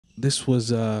This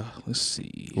was let's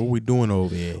see. What we doing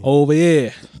over here? Over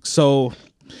here. So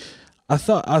I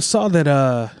saw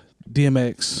that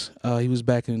DMX he was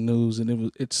back in the news,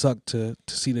 and it sucked to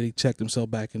see that he checked himself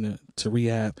back to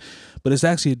rehab. But it's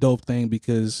actually a dope thing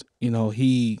because, you know,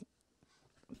 he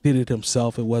did it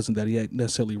himself. It wasn't that he had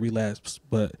necessarily relapsed,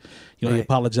 but you know, he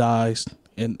apologized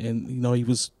and you know, he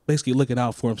was basically looking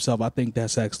out for himself. I think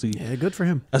that's actually good for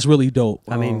him. That's really dope.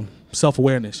 I mean,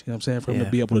 self-awareness, you know what I'm saying, for him to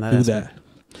be able to do that.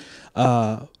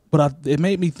 But it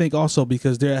made me think also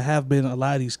because there have been a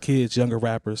lot of these kids, younger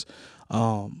rappers, you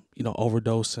know,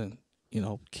 overdosing, you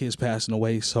know, kids passing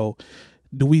away. So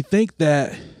do we think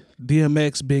that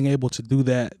DMX being able to do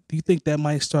that, do you think that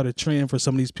might start a trend for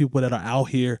some of these people that are out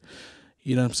here,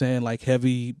 you know what I'm saying, like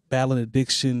heavy battling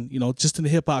addiction, you know, just in the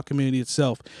hip hop community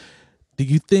itself? Do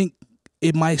you think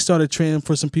it might start a trend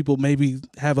for some people maybe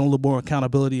having a little more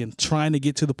accountability and trying to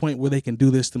get to the point where they can do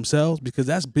this themselves? Because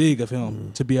that's big of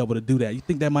him to be able to do that. You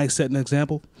think that might set an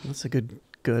example? That's a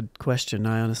good question.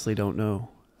 I honestly don't know.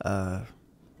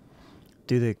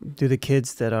 Do the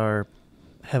kids that are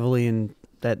heavily in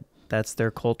that's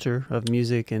their culture of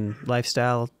music and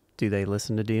lifestyle, do they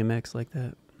listen to DMX like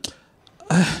that?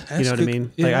 You know what I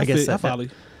mean? Yeah, like, I guess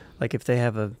like if they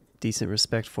have a decent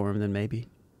respect for him, then maybe.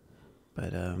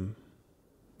 But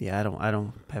yeah, I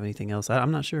don't have anything else.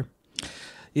 I'm not sure.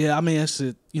 Yeah, I mean, it's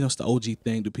it's the OG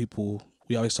thing. Do people?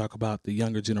 We always talk about the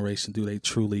younger generation. Do they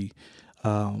truly,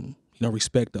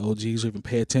 respect the OGs or even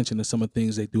pay attention to some of the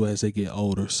things they do as they get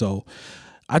older? So,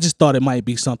 I just thought it might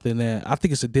be something that I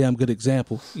think it's a damn good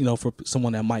example, you know, for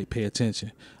someone that might pay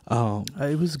attention.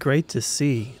 It was great to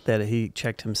see that he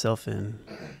checked himself in.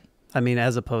 I mean,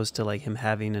 as opposed to like him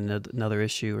having another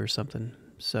issue or something.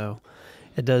 So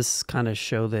it does kind of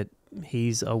show that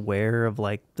he's aware of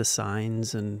like the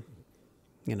signs and,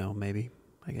 you know, maybe,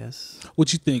 I guess.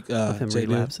 What you think, him Jay Diff?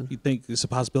 relapsing. You think it's a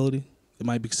possibility? It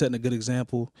might be setting a good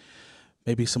example.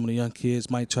 Maybe some of the young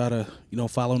kids might try to,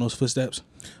 follow in those footsteps.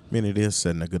 I mean, it is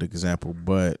setting a good example,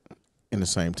 but in the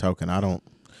same token,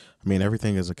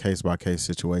 everything is a case-by-case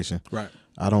situation. Right.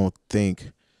 I don't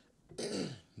think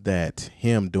that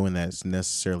him doing that is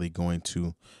necessarily going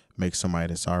to make somebody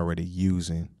that's already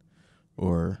using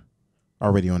or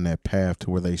already on that path to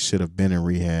where they should have been in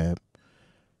rehab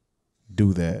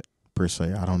do that, per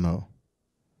se. I don't know.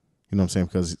 You know what I'm saying?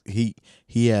 Because he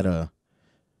had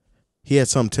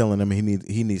something telling him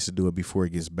he needs to do it before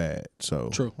it gets bad. So,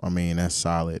 true. I mean, that's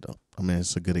solid. I mean,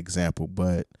 it's a good example.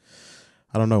 But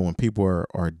I don't know, when people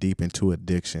are deep into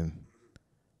addiction,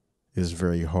 it's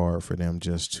very hard for them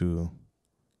just to, you know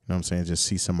what I'm saying, just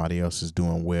see somebody else is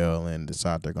doing well and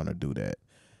decide they're going to do that.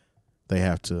 They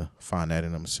have to find that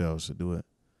in themselves to do it.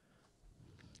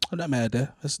 I'm not mad at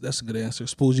that. That's a good answer.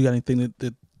 Spoolz, you got anything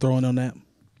to throw in on that?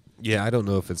 Yeah, I don't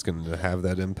know if it's going to have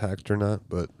that impact or not,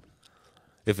 but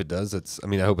if it does,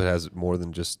 I hope it has more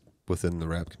than just within the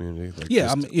rap community. Like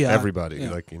everybody,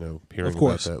 hearing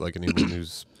about that, like anyone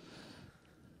who's,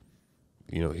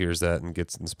 hears that and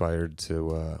gets inspired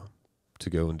to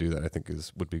go and do that, I think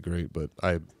would be great. But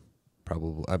I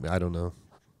don't know.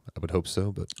 I would hope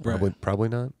so, but probably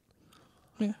not.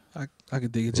 Yeah, I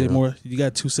could dig it. Jay Moore, you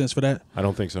got 2 cents for that? I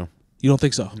don't think so. You don't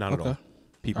think so? Not at all.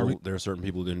 There are certain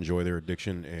people that enjoy their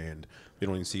addiction and they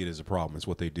don't even see it as a problem. It's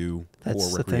what they do for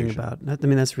recreation. That's the thing about.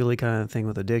 That's really kind of the thing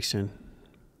with addiction.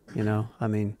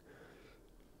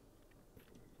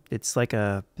 It's like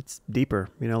it's deeper.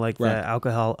 Like the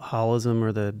alcoholism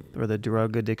or the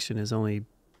drug addiction is only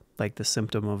like the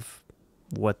symptom of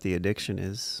what the addiction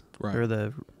is, or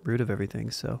the root of everything.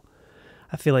 So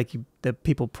I feel like that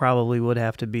people probably would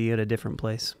have to be at a different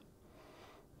place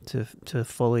to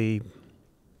fully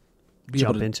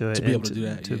jump into it, to be able to do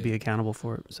that, to be accountable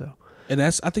for it. So, and I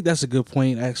think that's a good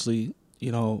point. Actually,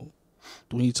 when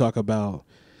you talk about,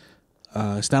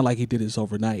 it's not like he did this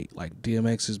overnight. Like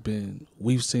DMX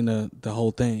we've seen the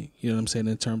whole thing. You know what I'm saying,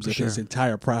 in terms of his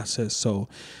entire process. So,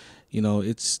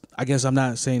 I guess I'm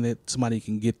not saying that somebody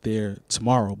can get there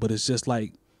tomorrow, but it's just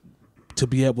like, to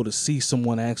be able to see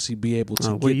someone actually be able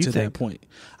to get to that point.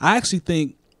 I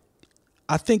think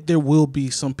there will be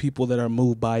some people that are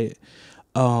moved by it,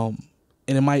 and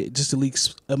it might just at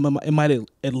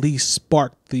least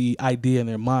spark the idea in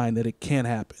their mind that it can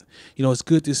happen. It's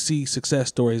good to see success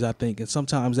stories, I think, and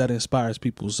sometimes that inspires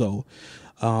people. So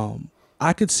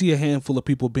I could see a handful of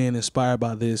people being inspired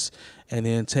by this and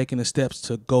then taking the steps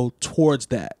to go towards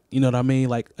that. You know what I mean?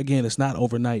 Like, again, it's not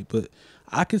overnight, but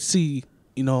I could see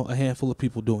a handful of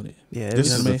people doing it. Yeah,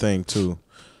 this is the thing too.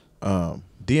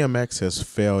 DMX has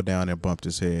fell down and bumped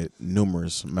his head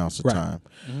numerous amounts of time.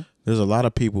 Mm-hmm. There's a lot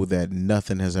of people that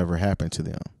nothing has ever happened to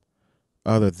them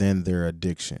other than their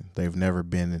addiction. They've never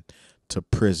been to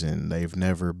prison. They've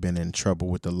never been in trouble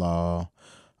with the law.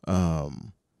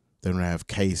 They don't have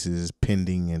cases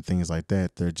pending and things like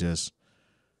that. They're just,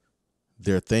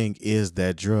 their thing is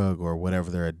that drug or whatever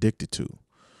they're addicted to.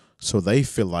 So they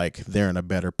feel like they're in a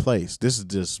better place. This is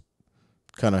just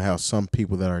kind of how some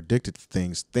people that are addicted to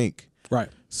things think. Right.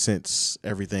 Since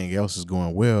everything else is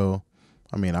going well,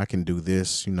 I mean, I can do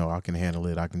this, you know, I can handle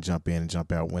it. I can jump in and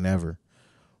jump out whenever.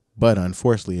 But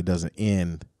unfortunately, it doesn't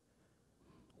end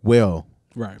well.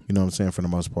 Right. You know what I'm saying? For the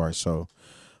most part. So,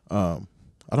 I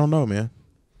don't know, man.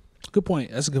 Good point.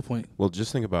 That's a good point. Well,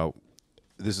 just think about,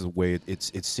 this is the way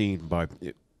it's seen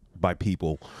by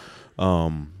people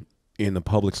in the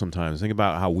public sometimes. Think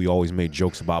about how we always made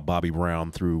jokes about Bobby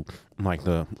Brown through like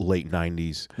the late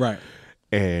 90s. Right.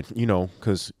 And, you know,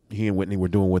 because he and Whitney were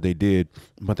doing what they did.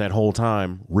 But that whole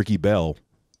time, Ricky Bell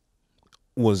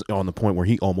was on the point where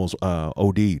he almost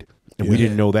OD'd. And we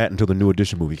didn't know that until the New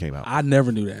Edition movie came out. I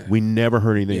never knew that. We never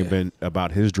heard anything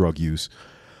about his drug use.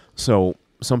 So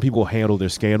some people handle their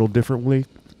scandal differently.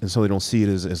 And so they don't see it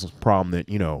as a problem that,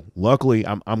 you know, luckily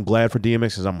I'm glad for DMX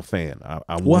because I'm a fan.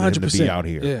 I want him to be out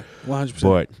here. Yeah, 100%.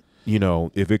 But, you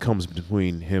know, if it comes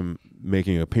between him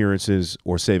making appearances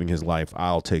or saving his life,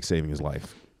 I'll take saving his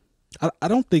life. I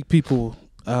don't think people,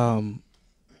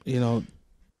 you know,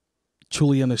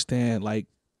 truly understand like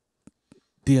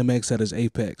DMX at his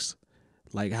apex,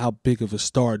 like how big of a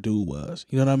star dude was.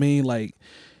 You know what I mean? Like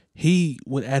he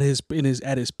would at his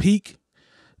peak,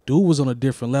 dude was on a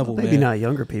different level. Well, maybe not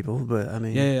younger people, but I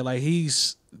mean, yeah, like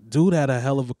dude had a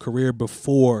hell of a career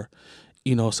before,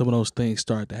 you know, some of those things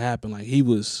started to happen. Like he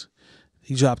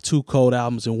dropped 2 cold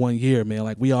albums in 1 year, man.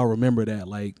 Like we all remember that.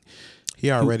 Like he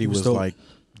already was like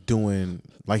doing,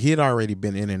 like he had already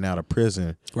been in and out of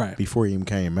prison before he even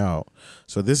came out.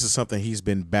 So this is something he's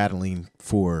been battling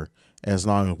for as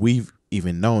long as we've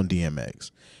even known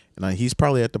DMX. And like, he's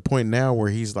probably at the point now where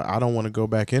he's like, I don't want to go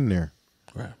back in there.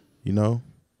 Right. You know?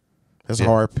 That's a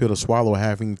hard pill to swallow,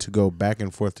 having to go back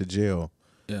and forth to jail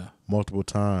multiple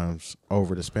times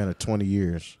over the span of 20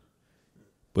 years.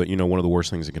 But, you know, one of the worst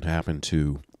things that can happen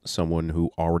to someone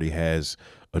who already has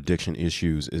addiction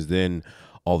issues is then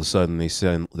all of a sudden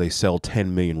they sell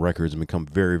 10 million records and become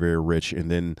very, very rich, and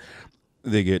then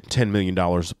they get $10 million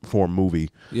for a movie.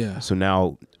 Yeah. So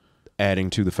now, adding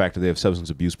to the fact that they have substance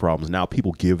abuse problems, now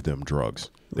people give them drugs.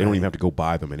 They don't even have to go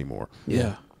buy them anymore.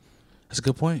 Yeah. That's a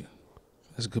good point.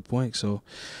 That's a good point. So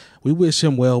we wish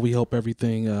him well. We hope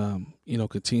everything, you know,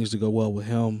 continues to go well with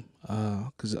him.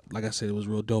 Because like I said, it was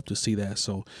real dope to see that.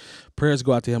 So prayers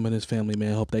go out to him and his family,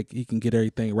 man. Hope that he can get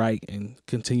everything right and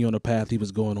continue on the path he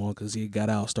was going on, because he got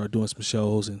out, started doing some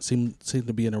shows, and seemed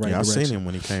to be in the right direction. I seen him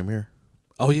when he came here.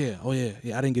 Oh yeah.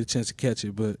 I didn't get a chance to catch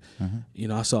it, but you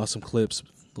know, I saw some clips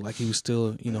like he was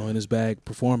still, you know, in his bag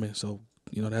performing. So,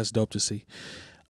 you know, that's dope to see.